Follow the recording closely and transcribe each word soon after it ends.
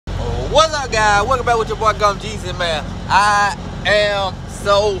What's up, guys? Welcome back with your boy Gump Jesus, man. I am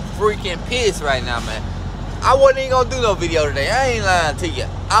so freaking pissed right now, man. I wasn't even gonna do no video today. I ain't lying to you.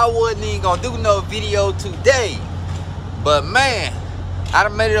 I wasn't even gonna do no video today. But man, I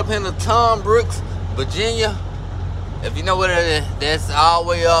done made it up here to Tom Brooks, Virginia. If you know what it is, that's all the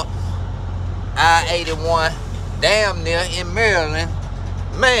way up I-81, damn near in Maryland.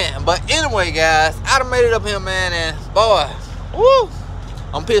 Man, but anyway, guys, I done made it up here, man, and boy, woo,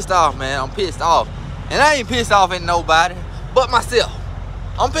 I'm pissed off, man. I'm pissed off. And I ain't pissed off at nobody but myself.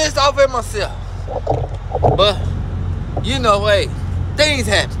 I'm pissed off at myself. But, you know, hey, things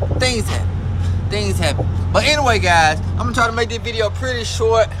happen. Things happen. Things happen. But anyway, guys, I'm going to try to make this video pretty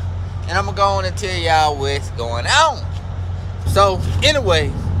short. And I'm going to go on and tell y'all what's going on. So,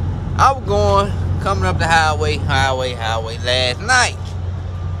 anyway, I was coming up the highway last night.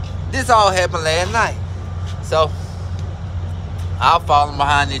 This all happened last night. So, I was following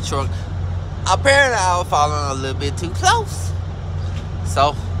behind the truck. Apparently, I was following a little bit too close.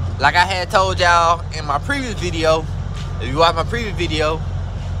 So, like I had told y'all in my previous video, if you watch my previous video,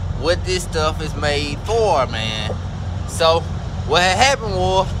 what this stuff is made for, man. So, what had happened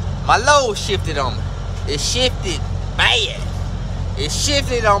was, my load shifted on me. It shifted bad. It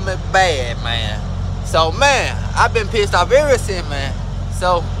shifted on me bad, man. So, man, I've been pissed off ever since, man.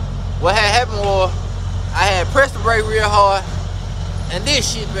 So, what had happened was, I had pressed the brake real hard, and this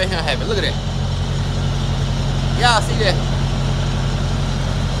shit right here happened. Look at that. Y'all see that?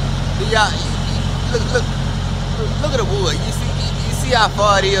 Y'all, look at the wood. You see how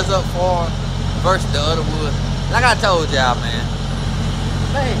far it is up far versus the other wood. Like I told y'all, man.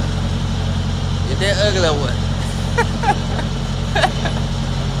 Man, it's that ugly wood.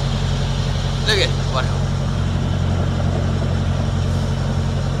 Look at it. Whatever.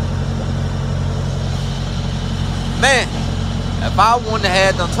 Man, if I wouldn't have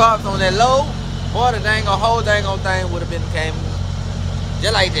had them tarps on that load, boy, the whole thing would have been came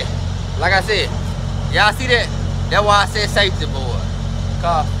just like that. Like I said, y'all see that? That's why I said safety board.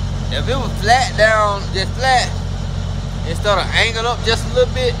 Cause if it was flat down, just flat, instead of angled up just a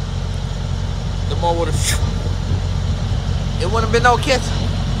little bit, the more would have. It wouldn't have been no catching.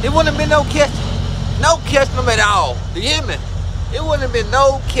 It wouldn't have been no catching. No catching them at all. Do you hear me? It wouldn't have been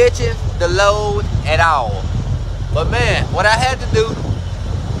no catching the load at all. But man, what I had to do,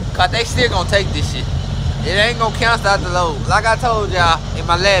 cause they still gonna take this shit. It ain't gonna cancel out the load. Like I told y'all in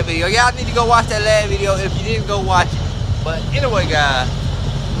my last video. Y'all need to go watch that last video if you didn't go watch it. But anyway, guys,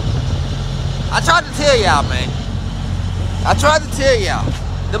 I tried to tell y'all, man. I tried to tell y'all.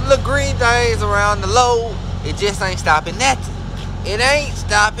 Them little green things around the load, it just ain't stopping nothing. It ain't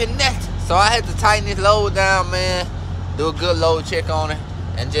stopping nothing. So I had to tighten this load down, man. Do a good load check on it.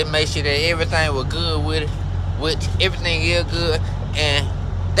 And just make sure that everything was good with it. Which everything is good. And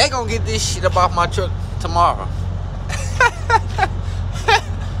they gonna get this shit up off my truck tomorrow.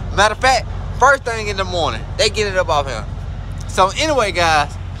 Matter of fact, first thing in the morning, they get it up off him. So anyway,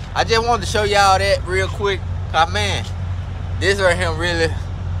 guys, I just wanted to show y'all that real quick. Cause man, this right here really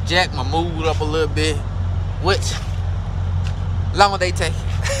jacked my mood up a little bit. Which, long as they take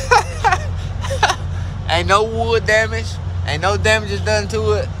it. Ain't no wood damage. Ain't no damage is done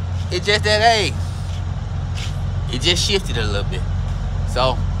to it. It's just that, hey, it just shifted a little bit.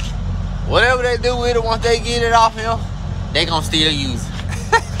 So, whatever they do with it, once they get it off him, they gonna still use it.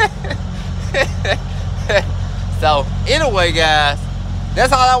 So, anyway, guys,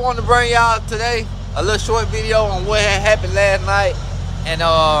 that's all I wanted to bring y'all today. A little short video on what had happened last night. And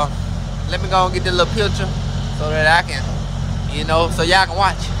let me go and get this little picture so that I can, you know, so y'all can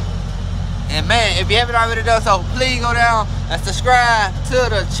watch. And man, if you haven't already done so, please go down and subscribe to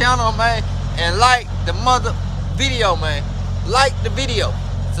the channel, man. And like the mother video, man. Like the video.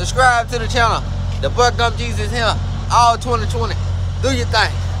 Subscribe to the channel. The boy Gump Jesus here. All 2020. Do your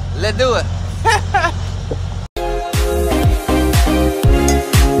thing. Let's do it.